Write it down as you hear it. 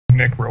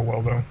Nick real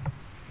well, though.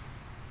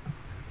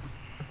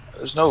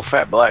 There's no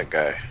fat black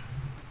guy.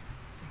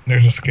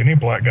 There's a skinny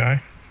black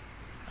guy.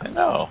 I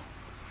know.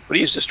 But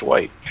he's just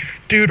white.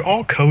 Dude,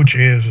 all Coach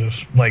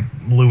is like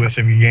Lewis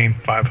if you gain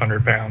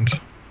 500 pounds.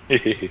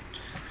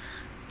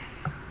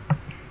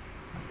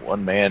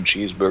 One man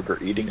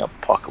cheeseburger eating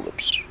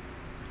apocalypse.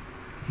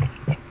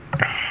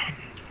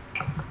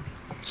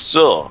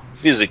 So,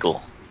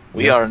 physical.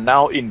 We are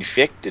now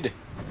infected.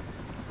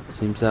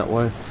 Seems that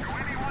way.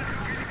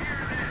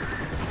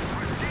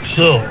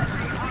 So,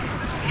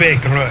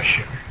 fake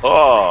Russian.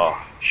 Oh,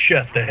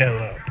 Shut the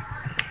hell up.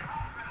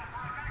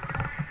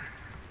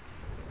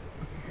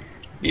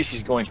 this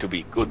is going to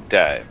be good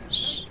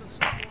times.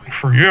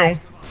 For you.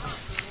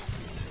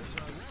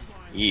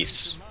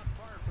 Yes.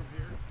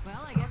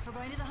 Well, I guess we're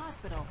going to the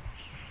hospital.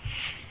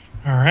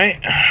 Alright.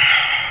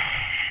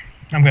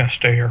 I'm gonna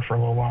stay here for a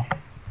little while.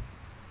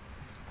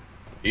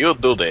 You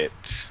do that.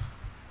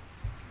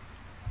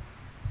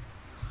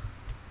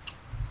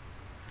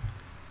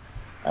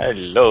 I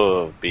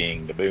love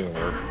being the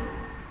boomer.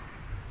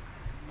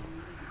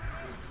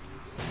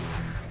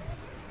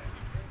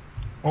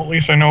 Well, at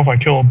least I know if I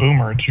kill a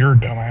boomer, it's your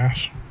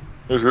dumbass.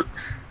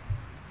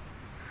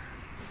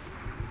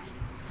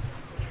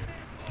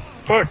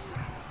 Fuck.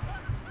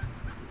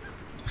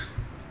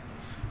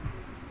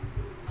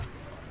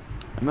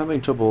 I'm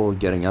having trouble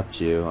getting up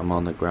to you. I'm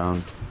on the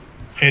ground.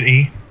 Hit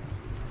E.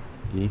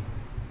 E?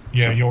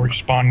 Yeah, you'll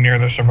respawn near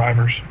the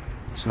survivors.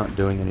 It's not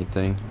doing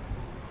anything.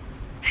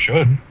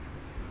 Should.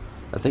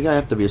 I think I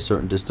have to be a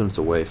certain distance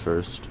away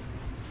first.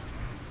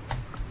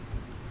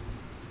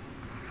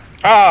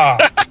 Ah!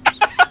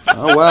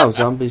 Oh wow,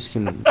 zombies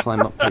can climb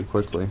up pretty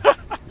quickly.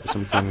 Guess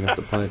I'm climbing up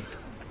the pipe.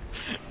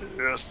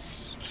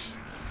 Yes.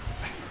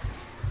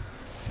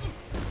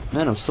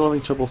 Man, I'm still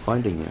having trouble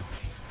finding you.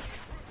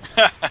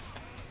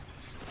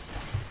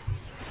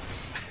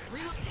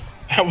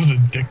 That was a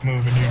dick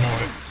move and you know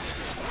it.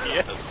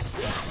 Yes.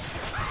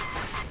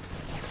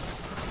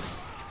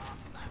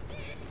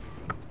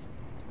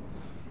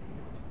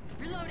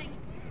 Reloading.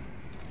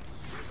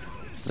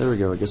 There we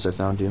go, I guess I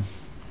found you.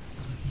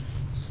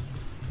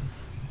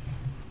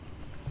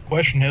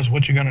 Question is,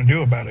 what you gonna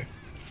do about it?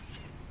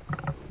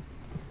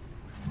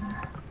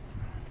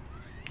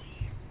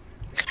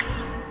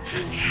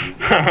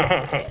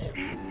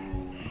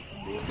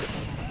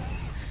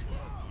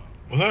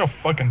 Was that a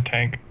fucking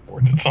tank,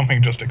 or did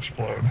something just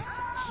explode?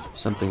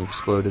 Something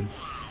exploded.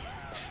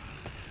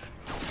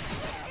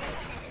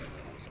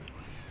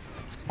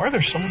 Why are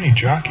there so many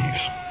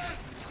jockeys?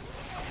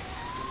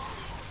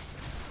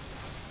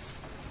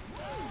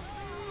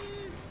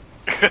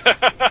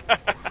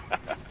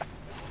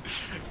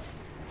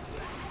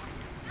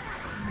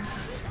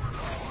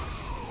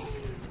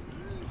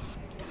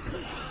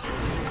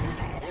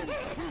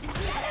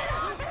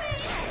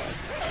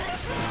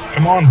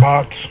 Come on,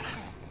 bots.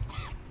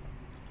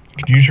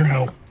 Could use your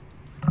help.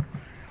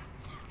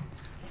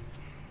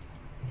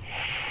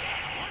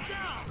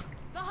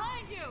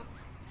 Behind you.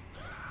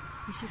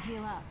 You should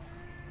heal up.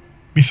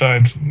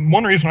 Besides,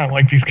 one reason I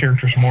like these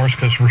characters more is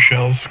because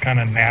Rochelle's kind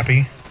of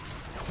nappy.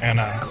 And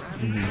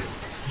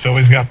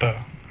Zoe's got the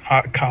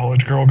hot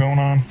college girl going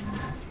on.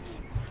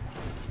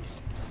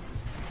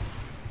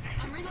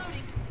 I'm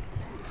reloading.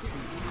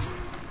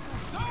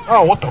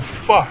 Oh, what the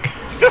fuck?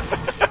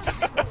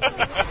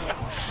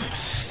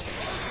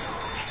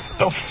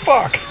 The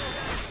fuck?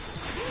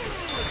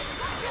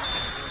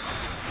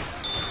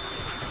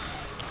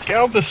 Get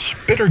out of the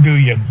spitter goo,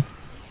 you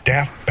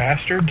daft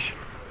bastards.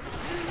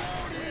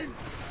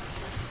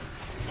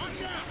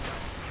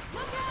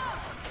 Look out!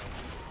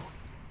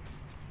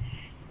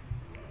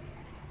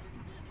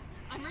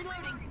 I'm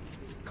reloading.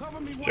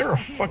 Is there a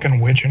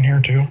fucking witch in here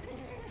too?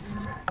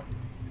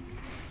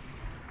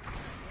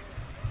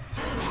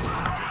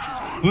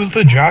 Who's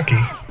the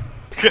jockey?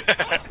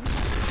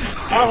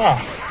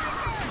 Ah!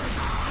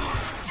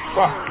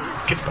 Fuck!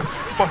 Get the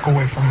fuck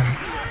away from me!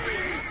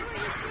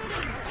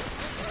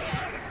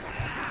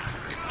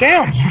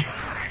 Damn!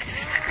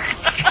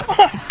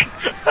 Fuck!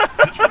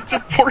 This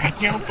isn't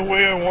working out the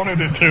way I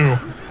wanted it to.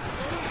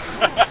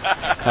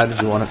 How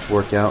did you want it to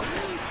work out?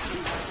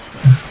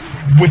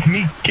 With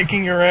me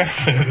kicking your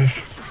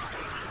asses.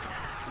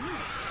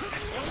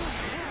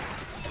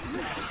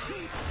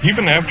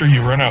 Even after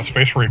you run out of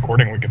space for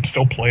recording, we can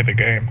still play the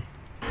game.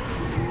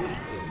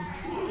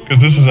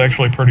 Because this is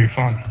actually pretty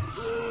fun.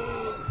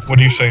 What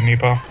do you say,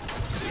 NiPah?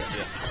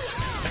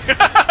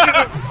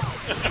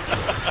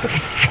 The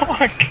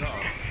fuck?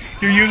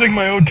 You're using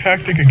my own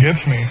tactic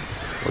against me.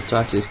 What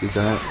tactic is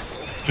that?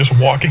 Just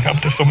walking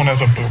up to someone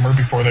as a boomer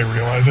before they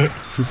realize it.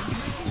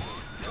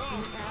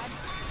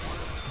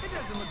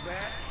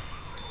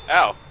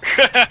 Ow.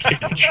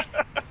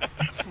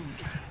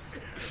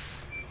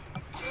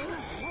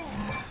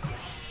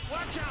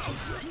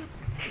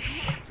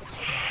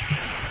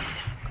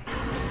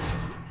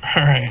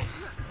 Alright.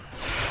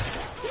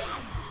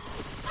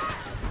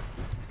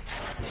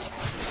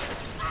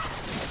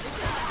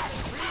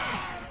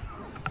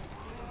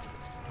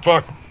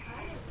 Fuck.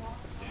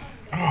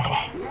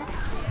 Oh.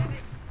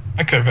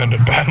 I could have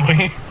ended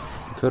badly.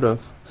 Could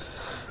have.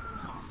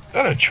 Is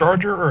that a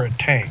charger or a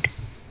tank?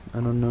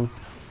 I don't know.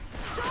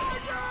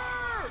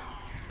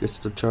 Guess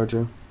it's a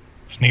charger.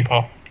 It's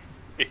NiPah.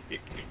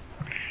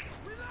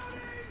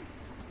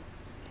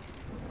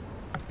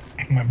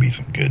 Might be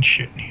some good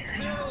shit in here.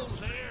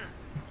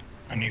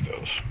 I need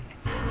those.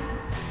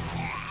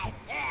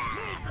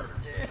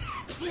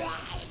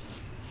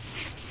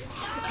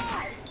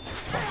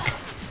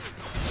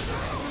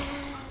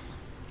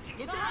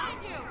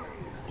 Behind you.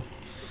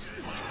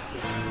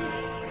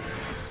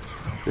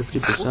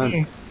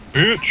 50%.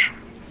 Bitch!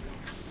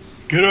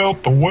 Get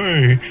out the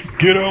way!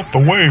 Get out the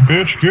way,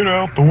 bitch! Get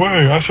out the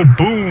way! I said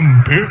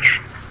boom, bitch!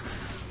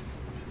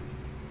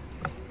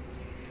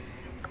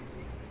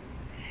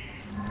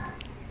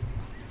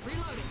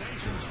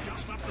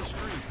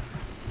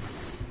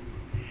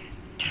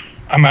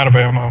 I'm out of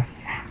ammo.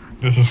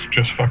 This is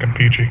just fucking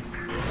peachy.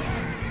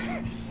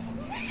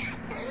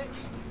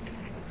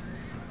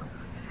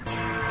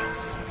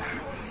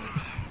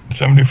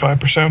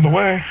 $75% of the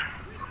way.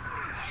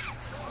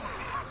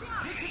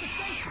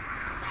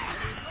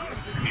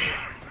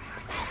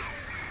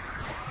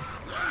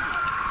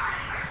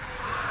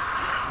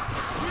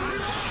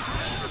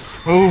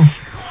 Move,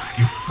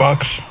 you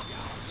fucks.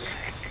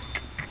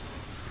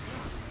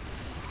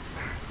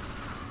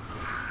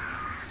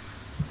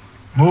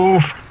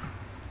 Move.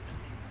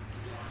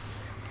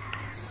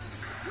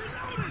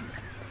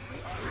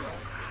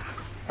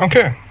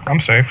 Okay, I'm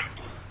safe.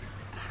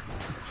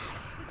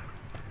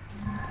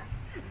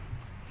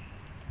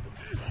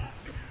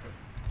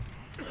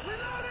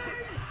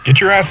 Get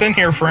your ass in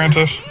here,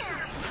 Francis.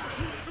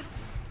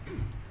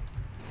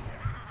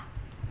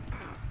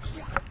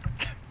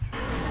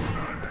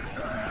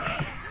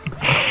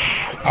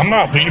 I'm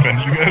not leaving.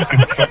 You guys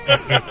can suck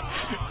that dick.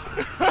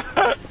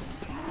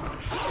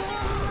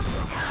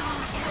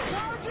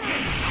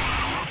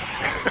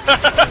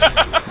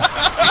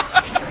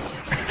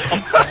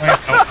 I'm flying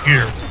out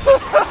here.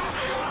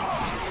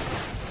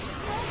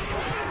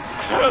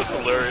 That was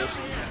hilarious.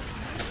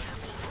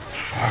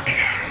 Fuck.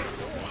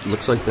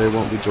 Looks like they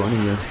won't be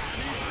joining you.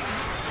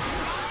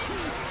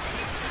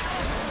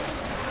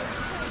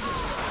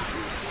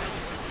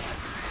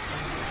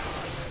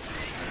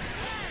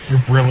 You're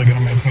really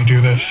gonna make me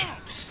do this.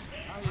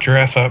 Get your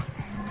ass up.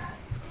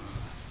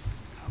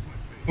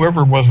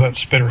 Whoever was that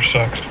spitter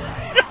sucks.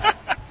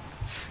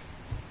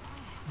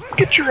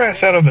 Get your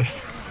ass out of this.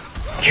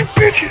 You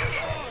bitches!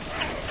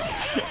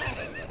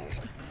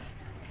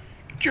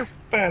 Get your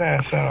fat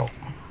ass out.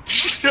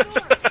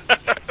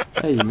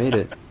 Hey, you made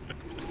it.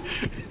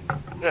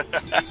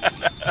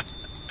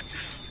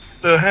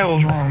 The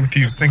hell's wrong with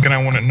you thinking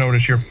I wouldn't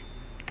notice your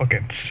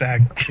fucking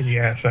sag kitty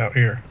ass out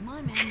here? Come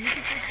on, man. Use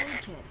your first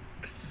aid kit.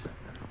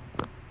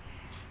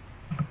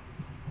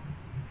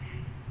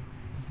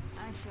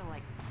 I feel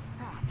like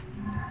crap.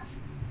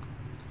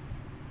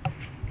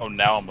 Oh,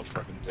 now I'm a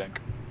fucking tank.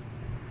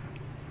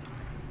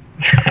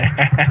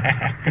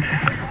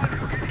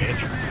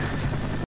 Bitch.